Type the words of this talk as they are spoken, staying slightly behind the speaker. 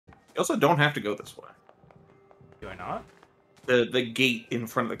also don't have to go this way. Do I not? The gate in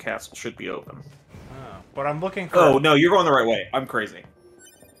front of the castle should be open. Oh, but I'm looking for... Oh, no, you're going the right way. I'm crazy.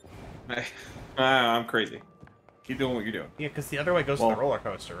 I'm crazy. Keep doing what you're doing. Yeah, because the other way goes to the roller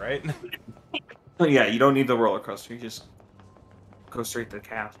coaster, right? Yeah, you don't need the roller coaster. You just go straight to the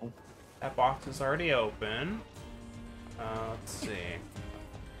castle. That box is already open. Let's see.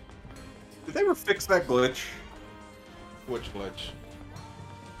 Did they ever fix that glitch? Which glitch?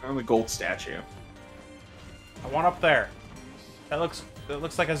 On the gold statue. I want up there. That looks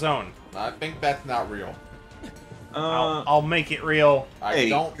like a zone. I think that's not real. I'll make it real. Hey,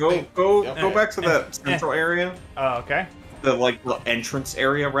 go back to that central area. Oh, okay. The entrance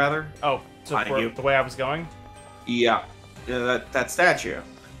area, rather. Oh, so the way I was going? Yeah. That statue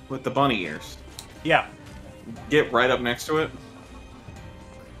with the bunny ears. Yeah. Get right up next to it.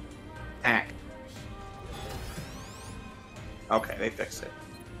 Hack. Okay, they fixed it.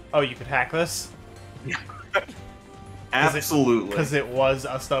 Oh, you could hack this? Yeah. Absolutely. Because it was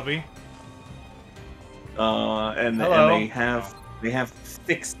a stubby? And Hello. they have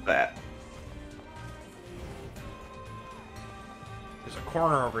fixed that. There's a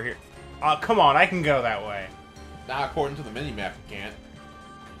corner over here. Come on, I can go that way. Not according to the minimap, you can't.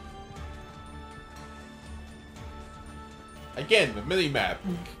 Again, the minimap.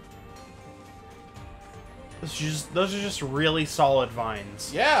 Those are just really solid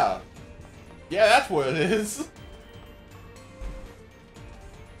vines. Yeah. Yeah, that's what it is.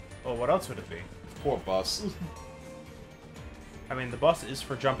 Well, what else would it be? Poor bus. I mean, the bus is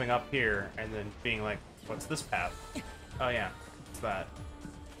for jumping up here and then being like, what's this path? Oh yeah, it's that.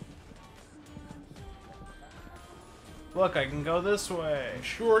 Look, I can go this way.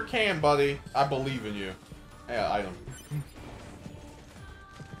 Sure can, buddy. I believe in you. Yeah, item.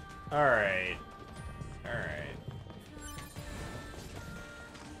 Alright. Alright.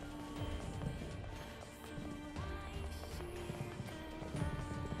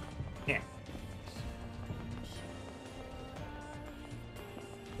 Yeah.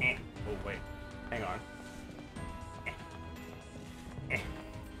 Oh, wait. Hang on.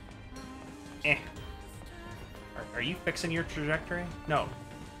 Are you fixing your trajectory? No.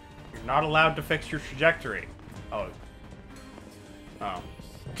 You're not allowed to fix your trajectory. Oh. Oh.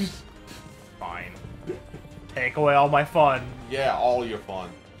 Fine. Take away all my fun. Yeah, all your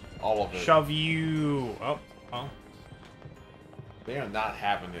fun. All of it. Shove you. Oh, well. They are not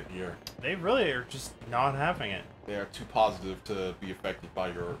having it here. They really are just not having it. They are too positive to be affected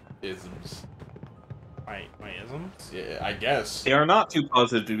by your isms. My isms? Yeah, I guess. They are not too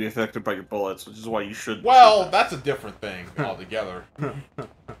positive to be affected by your bullets, which is why you should. Well, that's a different thing altogether. But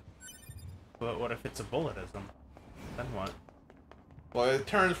what if it's a bulletism? Then what? Well, it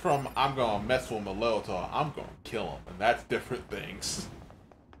turns from I'm gonna mess with him a little to I'm gonna kill him, and that's different things.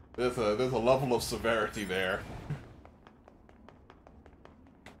 There's a level of severity there.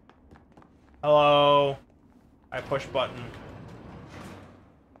 Hello. I push button.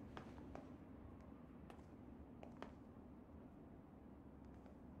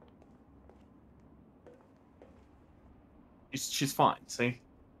 She's fine. See.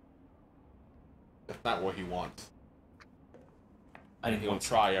 That's not what he wants. I And he'll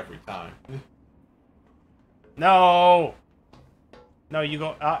try every time. No. No, you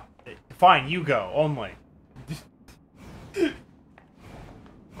go. Fine, you go only.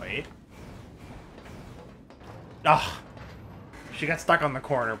 Wait. Ah. She got stuck on the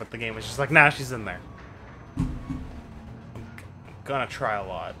corner, but the game was just like, nah, she's in there. I'm gonna try a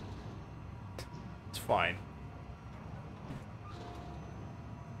lot. It's fine.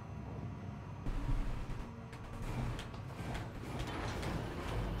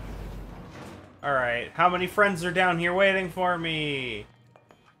 Alright, how many friends are down here waiting for me?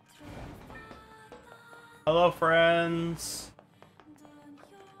 Hello, friends.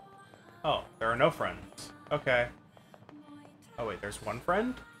 Oh, there are no friends. Okay. Oh wait, there's one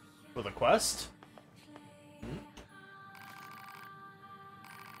friend? With a quest?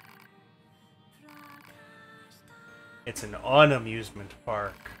 It's an unamusement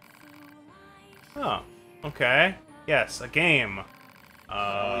park. Oh, okay. Yes, a game. You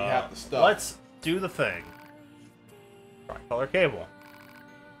have the stuff. Let's do the thing. Tricolor cable.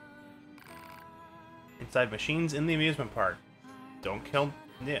 Inside machines in the amusement park. Don't kill...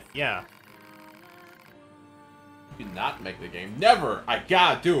 Yeah. You cannot make the game. Never! I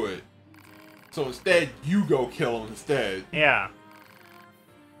gotta do it! So instead, you go kill him instead. Yeah.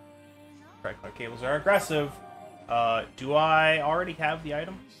 Tricolor cables are aggressive. Do I already have the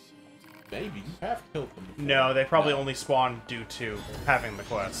item? Maybe. You have killed them before. No, they probably only spawn due to having the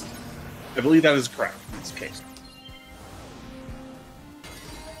quest. I believe that is correct in this case.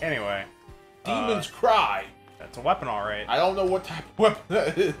 Anyway. Demon's Cry. That's a weapon, alright. I don't know what type of weapon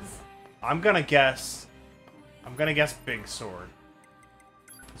that is. I'm gonna guess big sword.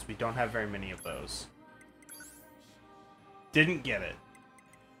 Because we don't have very many of those. Didn't get it.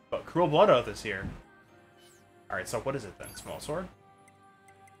 But Cruel Blood Oath is here. Alright, so what is it then? Small sword?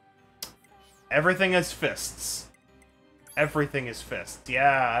 Everything is fists. Everything is fists.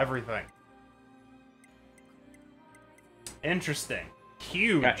 Yeah, everything. Interesting.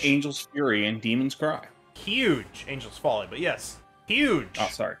 Huge. Got Angel's Fury and Demon's Cry. Huge. Angel's Folly, but yes. Huge. Oh,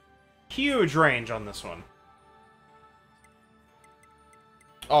 sorry. Huge range on this one.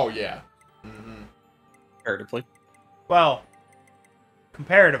 Oh, yeah. Mm-hmm. Comparatively. Well,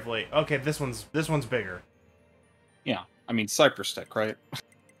 comparatively. Okay, this one's bigger. Yeah. I mean, Cypress Stick, right?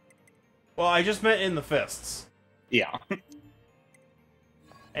 Well, I just meant in the fists. Yeah.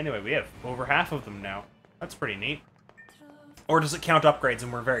 Anyway, we have over half of them now. That's pretty neat. Or does it count upgrades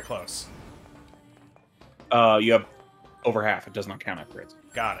and we're very close? You have over half. It does not count upgrades.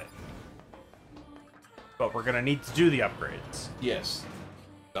 Got it. But we're gonna need to do the upgrades. Yes.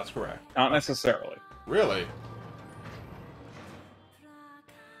 That's correct. Not necessarily. Really?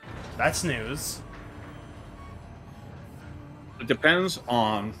 That's news. It depends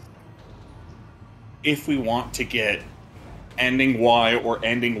on if we want to get ending Y or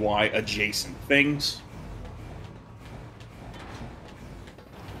ending Y adjacent things.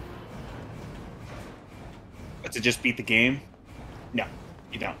 But to just beat the game? No,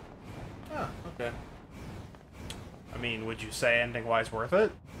 you don't. Oh, okay. I mean, would you say ending-wise worth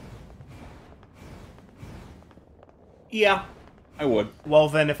it? Yeah, I would. Well,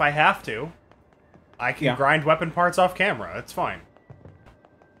 then if I have to, I can Yeah. grind weapon parts off camera. It's fine.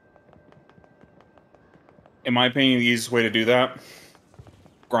 In my opinion, the easiest way to do that,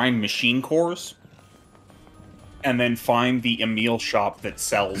 grind machine cores, and then find the Emil shop that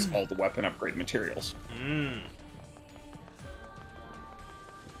sells all the weapon upgrade materials.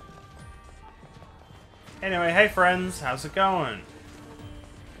 Anyway, hey friends, how's it going?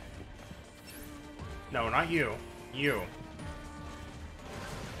 No, not you. You.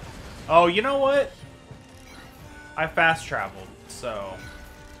 Oh, you know what? I fast traveled, so...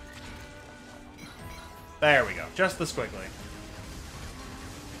 There we go. Just the squiggly.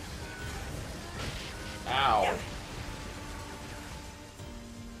 Ow.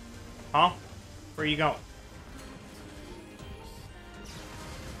 Huh? Where you going?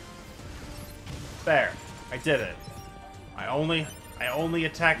 There. I did it. I only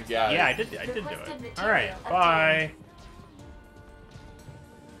attacked. You got it. Yeah, I did do it. Alright, bye.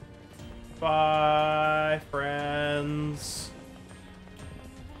 Bye, friends.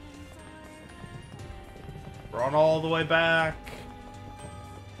 Run all the way back.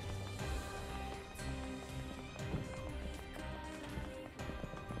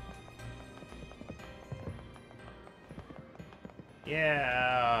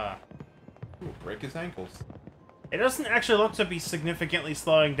 Yeah. Ooh, break his ankles. It doesn't actually look to be significantly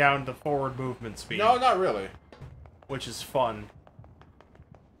slowing down the forward movement speed. No, not really. Which is fun.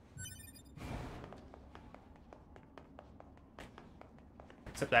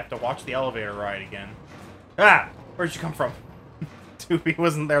 Except I have to watch the elevator ride again. Ah! Where'd you come from? 2B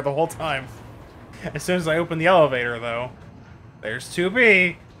wasn't there the whole time. As soon as I open the elevator, though, there's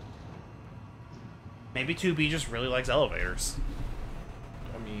 2B. Maybe 2B just really likes elevators.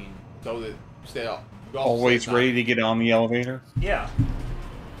 I mean, so that you stay up. Always ready to get on the elevator. Yeah.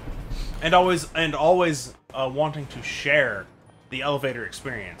 And always wanting to share the elevator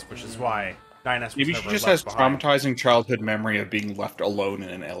experience, which is why 9S was Maybe never she just left has behind. traumatizing childhood memory of being left alone in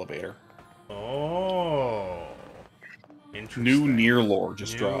an elevator. Oh. Interesting. New NieR lore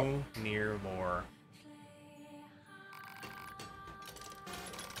just dropped. New NieR lore.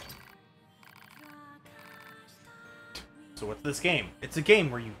 So what's this game? It's a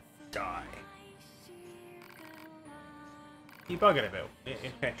game where you die. Keep bugging about.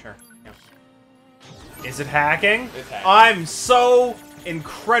 Okay, sure. Yeah. Is it hacking? It's hacking. I'm so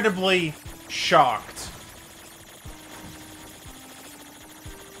incredibly shocked.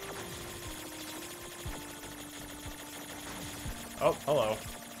 Oh, hello.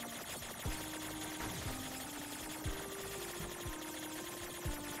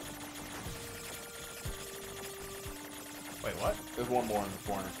 Wait, what? There's one more in the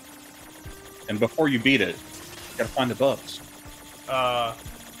corner. And before you beat it, you gotta find the bugs.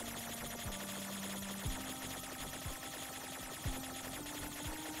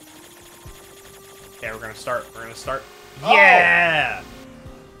 Okay, we're gonna start. Oh! Yeah!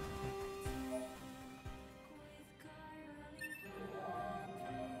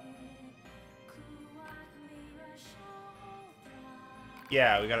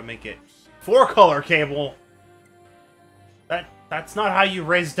 Yeah, we gotta make it 4-color cable. That's not how you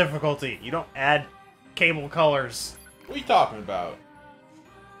raise difficulty. You don't add cable colors. What are you talking about?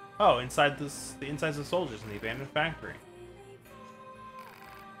 Oh, the insides of soldiers in the abandoned factory.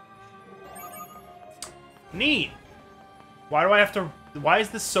 Neat. Why do I have to? Why is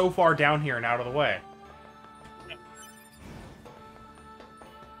this so far down here and out of the way?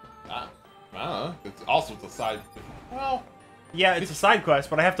 I don't know. It's also the side. Well, Yeah, it's a side quest,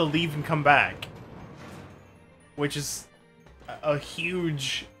 but I have to leave and come back, which is a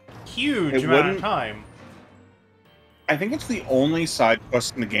huge amount of time. I think it's the only side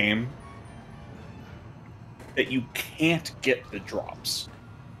quest in the game that you can't get the drops.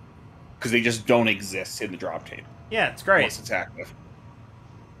 Because they just don't exist in the drop table. Yeah, it's great. Unless it's active.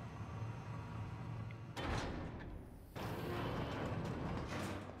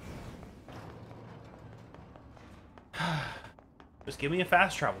 Just give me a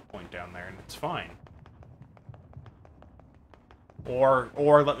fast travel point down there and it's fine. Or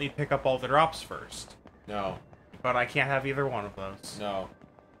let me pick up all the drops first. no. But I can't have either one of those. No.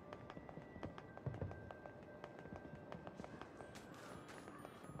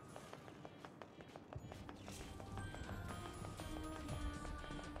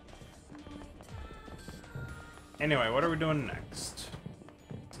 Anyway, what are we doing next?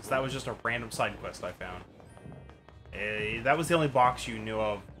 Since that was just a random side quest I found. That was the only box you knew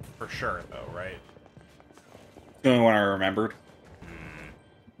of for sure, though, right? The only one I remembered.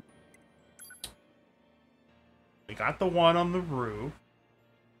 We got the one on the roof.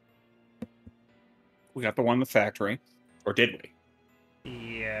 We got the one in the factory. Or did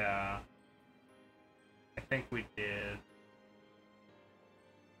we? Yeah. I think we did.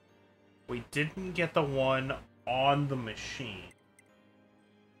 We didn't get the one on the machine.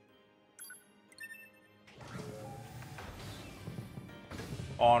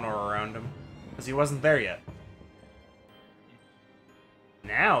 On or around him. Because he wasn't there yet.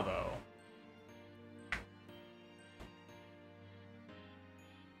 Now, though.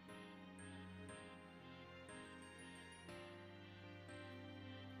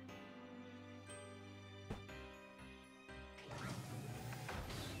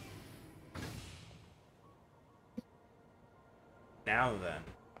 Now then.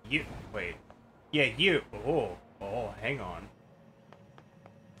 You. Wait. Yeah, you. Oh, hang on.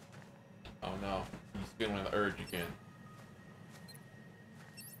 Oh no. He's feeling the urge again.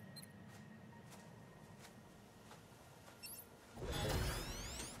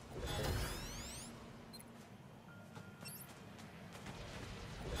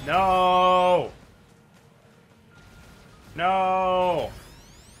 No! No!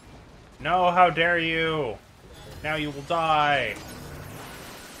 No, how dare you! Now you will die!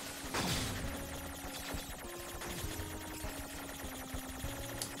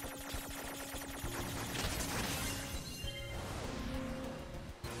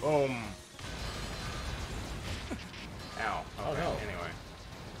 Boom. Ow. Oh, Okay, no. anyway.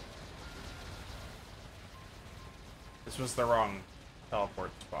 This was the wrong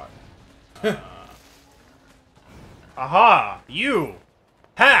teleport spot. Aha! You!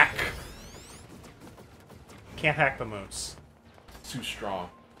 Hack! Can't hack the moose. Too strong.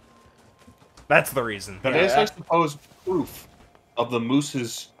 That's the reason. That is, I suppose, proof of the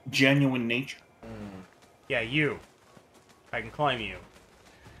moose's genuine nature. Yeah, you. I can climb you.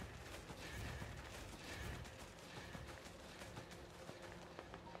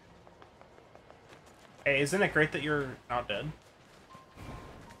 Hey, isn't it great that you're not dead?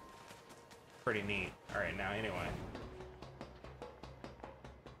 Pretty neat. Alright, now anyway.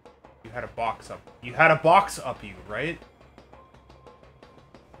 You had a box up. You had a box up you, right?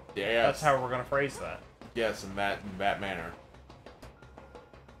 Yeah. That's how we're gonna phrase that. Yes, in that manner.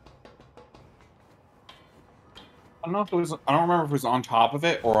 I don't know if it was. I don't remember if it was on top of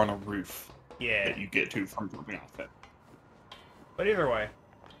it or on a roof Yeah. that you get to from jumping off it. But either way.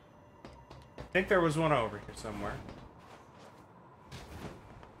 I think there was one over here somewhere.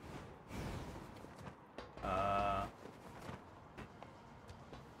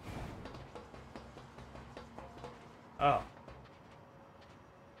 Oh.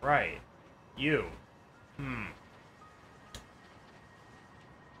 Right. You.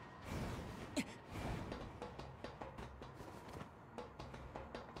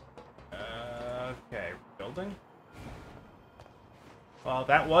 Okay. Building? Well,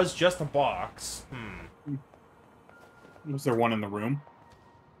 that was just a box. Was there one in the room?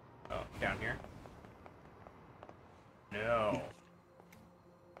 Oh, down here? No.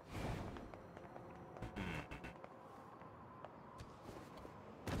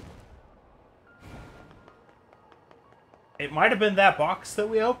 It might have been that box that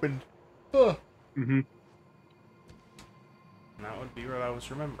we opened. Huh. Mm-hmm. And that would be what I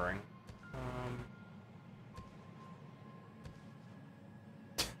was remembering.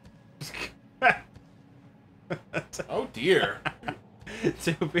 Oh dear.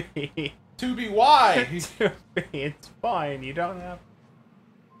 To be... To be why? To be, it's fine. You don't have...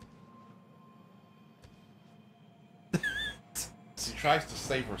 She tries to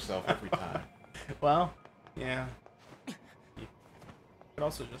save herself every time. Well, yeah. You could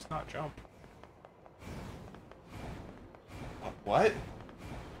also just not jump. What?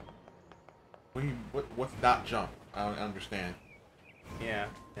 What do you, what's not jump? I don't understand. Yeah,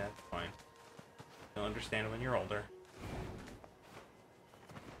 it's fine. You'll understand when you're older.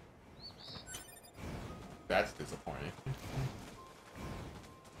 That's disappointing.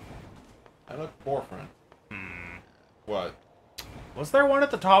 I look boyfriend. What? Was there one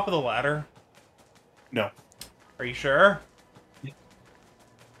at the top of the ladder? No. Are you sure? Yeah.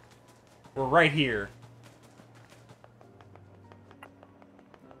 We're right here.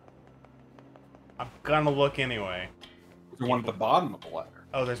 I'm gonna look anyway. There's one at the bottom of the ladder.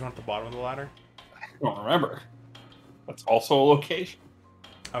 Oh, there's one at the bottom of the ladder? I don't remember. That's also a location.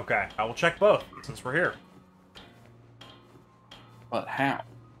 Okay, I will check both, since we're here. But how?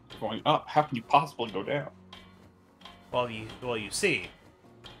 Going up, how can you possibly go down? Well, you see,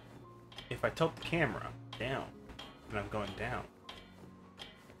 if I tilt the camera down, and I'm going down.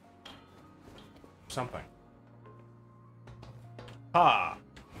 Something. Ha!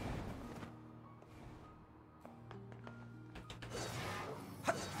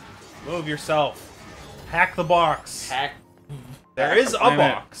 Move yourself. Hack the box. Hack. There is a planet.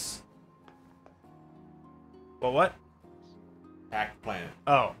 box. Well, what? Hack planet.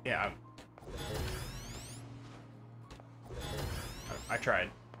 Oh, yeah. I tried.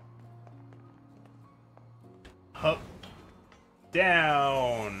 Up.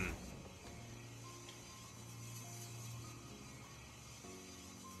 Down.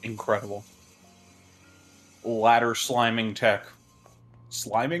 Incredible. Ladder sliming tech.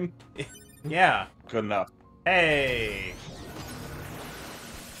 Sliming? Yeah. Good enough. Hey.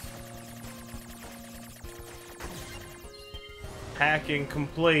 Hacking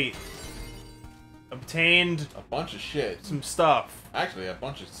complete. Obtained A bunch of shit. some stuff. Actually, a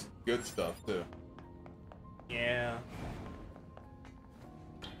bunch of good stuff, too. Yeah.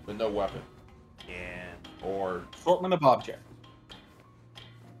 But no weapon. Yeah. Or... Assortment of objects.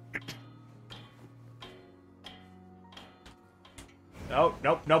 Oh,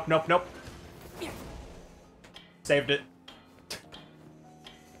 nope. Saved it.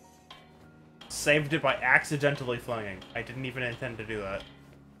 Saved it by accidentally flinging. I didn't even intend to do that.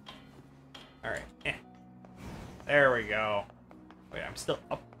 Alright. There we go. Wait, I'm still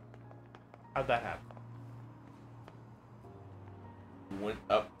up. How'd that happen? You went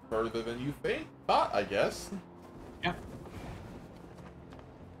up further than you thought, I guess. Yeah.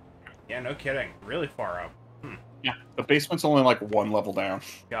 Yeah, no kidding. Really far up. Yeah. The basement's only like one level down.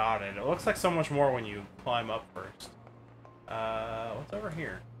 Got it. It looks like so much more when you climb up first. What's over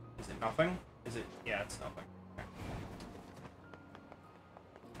here? Is it nothing? Is it? Yeah, it's nothing. Okay.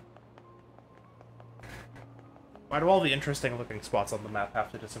 Why do all the interesting looking spots on the map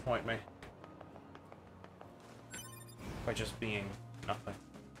have to disappoint me? By just being nothing.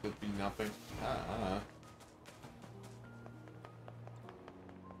 Could be nothing. I don't know.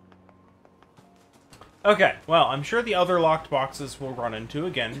 Okay, well, I'm sure the other locked boxes we'll run into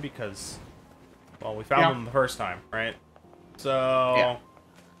again because, well, we found them the first time, right? So, Yeah.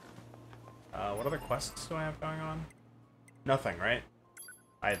 What other quests do I have going on? Nothing, right?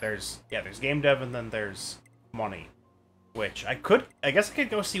 There's game dev and then there's money, which I guess I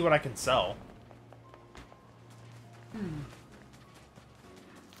could go see what I can sell. You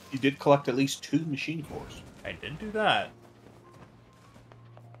did collect at least 2 machine cores. I did do that.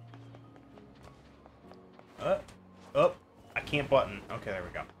 Oh, I can't button. Okay, there we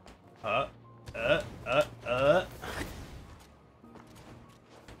go.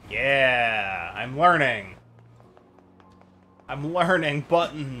 Yeah, I'm learning. I'm learning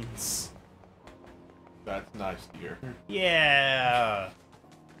buttons. That's nice to hear. Yeah.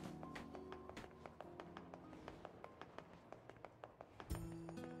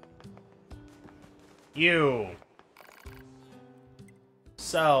 You.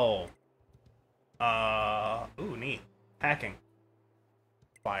 Sell. Ooh, neat. Hacking.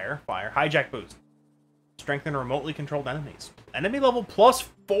 Fire. Hijack boost. Strengthen remotely controlled enemies. Enemy level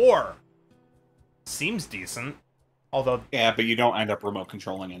 +4. Seems decent. Although... Yeah, but you don't end up remote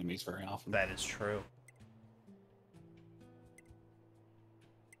controlling enemies very often. That is true.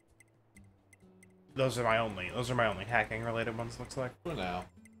 Those are my only hacking related ones, looks like. For now.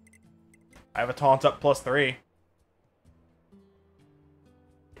 I have a taunt up +3.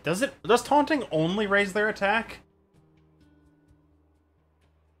 Does taunting only raise their attack?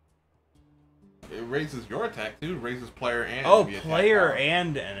 It raises your attack too. It raises player and Oh, enemy player attack power.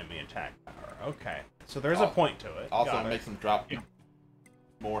 and enemy attack power. Okay. So there's a point to it. Also Got it. makes them drop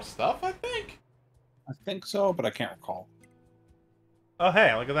more stuff, I think. I think so, but I can't recall. Oh,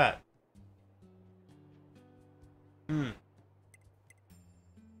 hey, look at that. Hmm.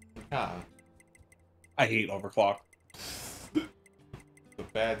 Ah, I hate overclock. the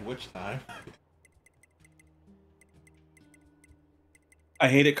bad witch time. I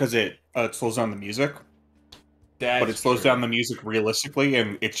hate it because it slows down the music, but it slows down the music realistically,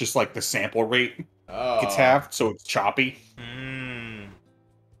 and it's just like the sample rate gets halved, so it's choppy. Hmm.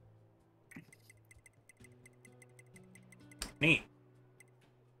 Neat.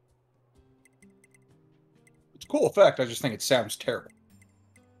 It's a cool effect. I just think it sounds terrible.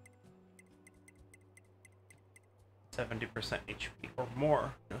 70% HP or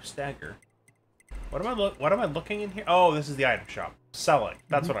more. No stagger. What am I looking in here? Oh, this is the item shop. Selling.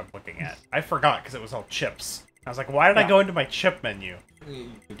 That's what I'm looking at. I forgot because it was all chips. I was like, why did I go into my chip menu?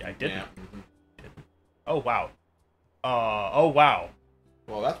 I didn't. Yeah. Oh, wow. Oh, wow.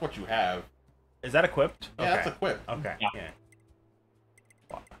 Well, that's what you have. Is that equipped? Yeah, Okay. that's equipped. Okay, yeah.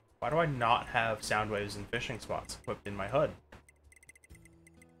 Why do I not have sound waves and fishing spots equipped in my HUD?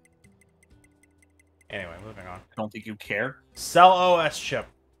 Anyway, moving on. I don't think you care. Sell OS chip.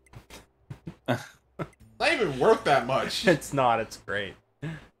 Not even worth that much. It's not, it's great.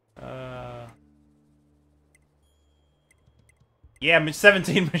 Yeah,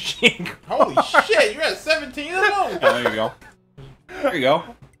 17 machine. Holy shit, you're at 17 of them? Oh, there you go. There you go.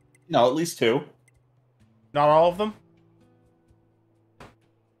 No, at least 2. Not all of them?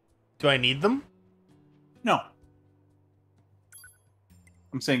 Do I need them? No.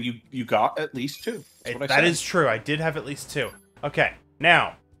 I'm saying you got at least 2. That's what I That said. is true. I did have at least 2. Okay,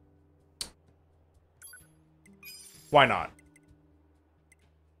 now. Why not?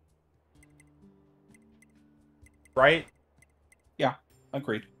 Right? Yeah,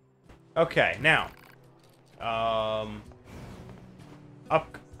 agreed. Okay, now.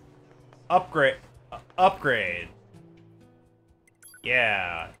 Upgrade. Upgrade.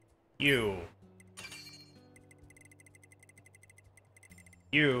 Yeah. You.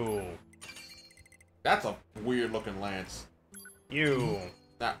 That's a weird looking lance. You.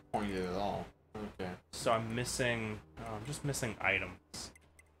 Not pointed at all. Okay. So I'm missing. Oh, I'm just missing items.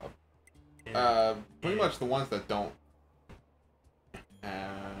 Pretty much the ones that don't.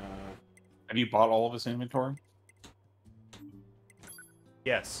 Have you bought all of his inventory?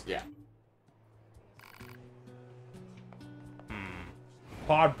 Yes. Yeah.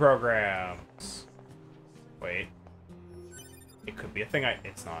 Pod programs. Wait. It could be a thing.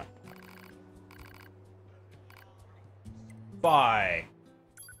 It's not. Buy.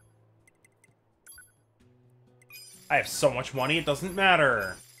 I have so much money, it doesn't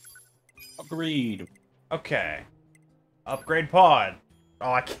matter. Agreed. Okay. Upgrade pod.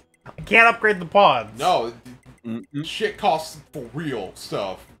 Oh, I can't upgrade the pods. No, Mm-mm. shit costs for real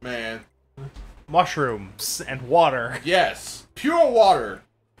stuff, man. Mushrooms and water. Yes, pure water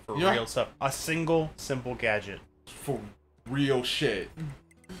For Yeah. real stuff. A single, simple gadget. for real shit.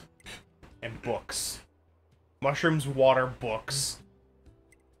 And books. Mushrooms, water, books.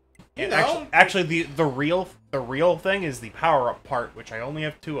 You And know. actually, the real thing is the power-up part, which I only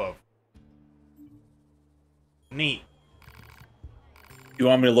have 2 of. Neat. You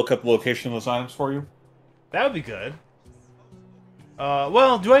want me to look up the location of those items for you? That would be good.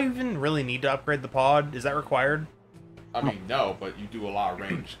 Well, do I even really need to upgrade the pod? Is that required? I mean, no, but you do a lot of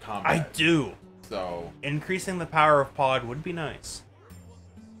ranged combat. I do. So Increasing the power of pod would be nice.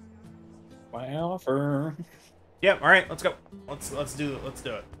 My offer. Yep. All right. Let's go. Let's do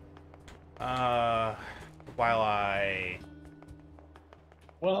it. While I.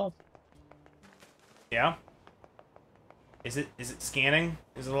 Well, Yeah. Is it scanning?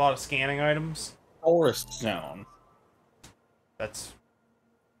 Is it a lot of scanning items? forest zone. That's.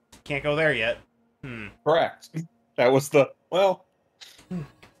 Can't go there yet. Correct. That was the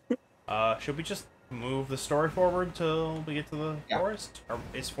Should we just move the story forward till we get to the Yeah. forest? Or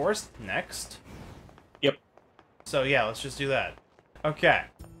is forest next? Yep. So yeah, let's just do that. Okay.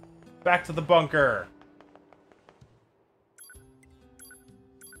 Back to the bunker.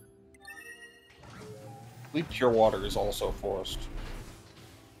 Leap Pure Water is also forest.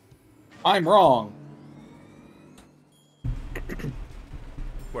 I'm wrong.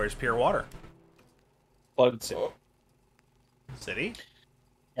 Where's pure water? Flooded City. oh, City?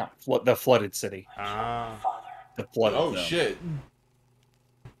 Yeah, the flooded city. Ah. Father, The flooded Oh zone. shit.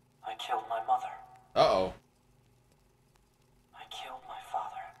 I killed my mother. Uh-oh. I killed my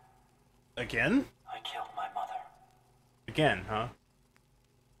father. Again? I killed my mother. Again, huh?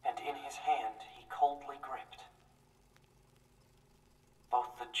 And in his hand he coldly gripped both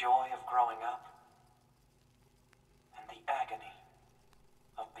the joy of growing up and the agony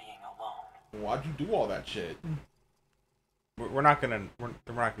of being alone. Why'd you do all that shit? We're not gonna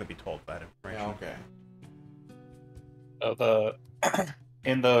be told that information. Yeah, okay.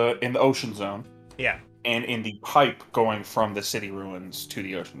 In the ocean zone, Yeah, and in the pipe going from the city ruins to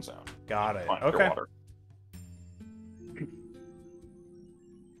the ocean zone. got it. Find Okay. water.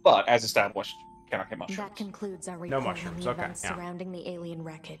 But as established, cannot get mushrooms. That concludes our No report on mushrooms, the okay, events yeah. surrounding the alien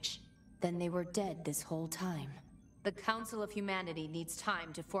wreckage. Then they were dead this whole time. The Council of Humanity needs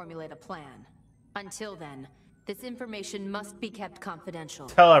time to formulate a plan. Until then, this information must be kept confidential.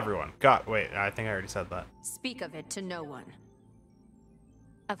 Tell everyone. Wait, I think I already said that. Speak of it to no one.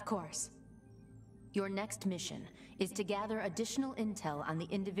 Of course. Your next mission is to gather additional intel on the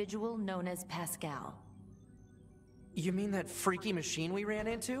individual known as Pascal. You mean that freaky machine we ran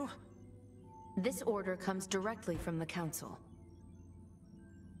into? This order comes directly from the Council.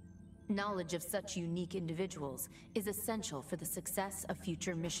 Knowledge of such unique individuals is essential for the success of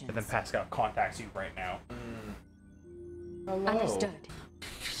future missions. And then Pascal contacts you right now. Hello. Understood.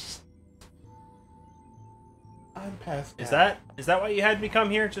 I'm Pascal. Is that why you had me come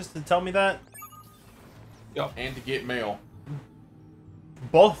here? Just to tell me that? And to get mail.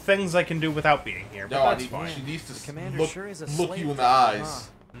 Both things I can do without being here, but No, that's fine. she needs The to commander look, sure is a look slave you in the driver, eyes.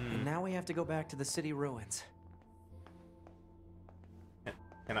 huh? And now we have to go back to the city ruins.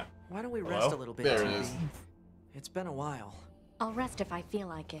 Can I? Why don't we Hello? rest a little bit, There it TB? is. It's been a while. I'll rest if I feel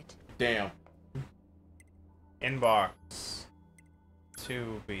like it. Damn. Inbox.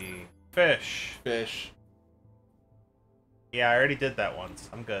 To be fish. Fish. Yeah, I already did that once.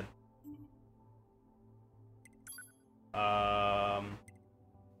 I'm good.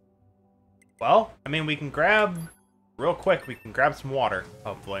 Well, I mean, we can grab real quick. We can grab some water.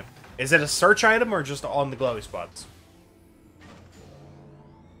 Hopefully, is it a search item or just on the glowy spots?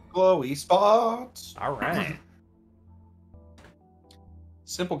 Glowy spots. All right.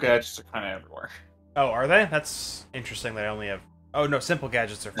 Simple gadgets are kind of everywhere. Oh, are they? That's interesting. That I only have. Oh no, simple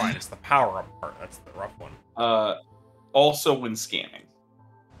gadgets are fine. It's the power up part that's the rough one. Also when scanning.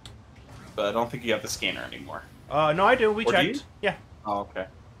 But I don't think you have the scanner anymore. No, I do. We Or do checked. you? Yeah. Oh, okay.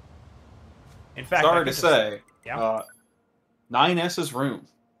 In fact, I Sorry can to just- say, Yeah. 9S's room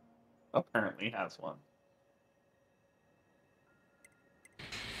apparently has one.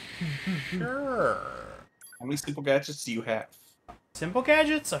 Sure. How many simple gadgets do you have? Simple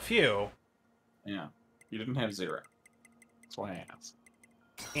gadgets, a few. Yeah. You didn't have 0. That's why I asked.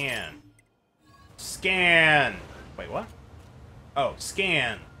 Scan. Scan. Wait, what? Oh,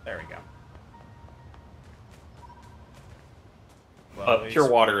 scan. There we go. Well, Pure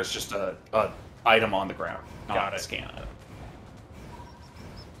water is just a item on the ground, not Got a it. scan item.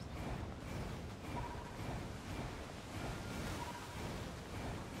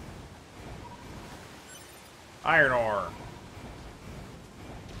 Iron ore.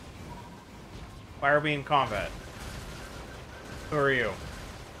 Why are we in combat? Who are you?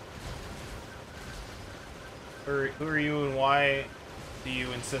 Who are you and why do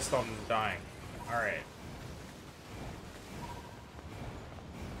you insist on dying? Alright.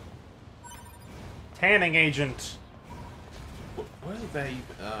 Tanning agent. What is that even?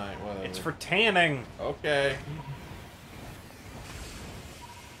 Alright, whatever. It's for tanning. Okay.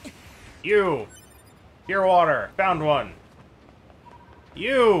 You. Pure water. Found one.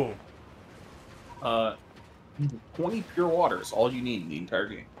 You. 20 pure water is all you need in the entire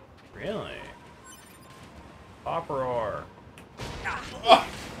game. Really? Copper ore.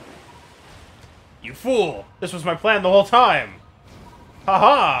 You fool! This was my plan the whole time!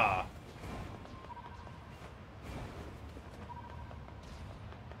 Haha!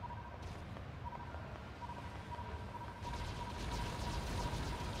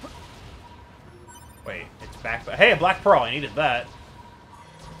 Wait, it's back. Hey, a black pearl! I needed that.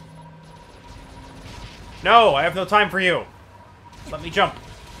 No, I have no time for you! Let me jump!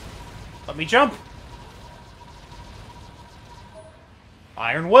 Let me jump!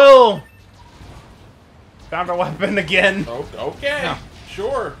 Iron Will! Found a weapon again. Oh, okay. Yeah.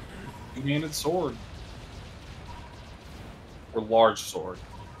 Sure. Two-handed sword. Or large sword.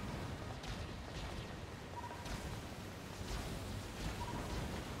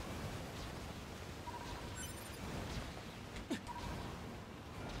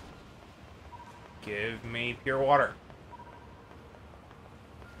 Give me pure water.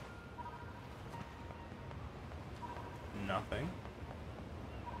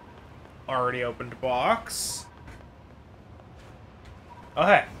 already opened box. Oh,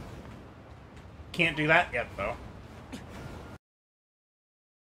 hey. Can't do that yet, though.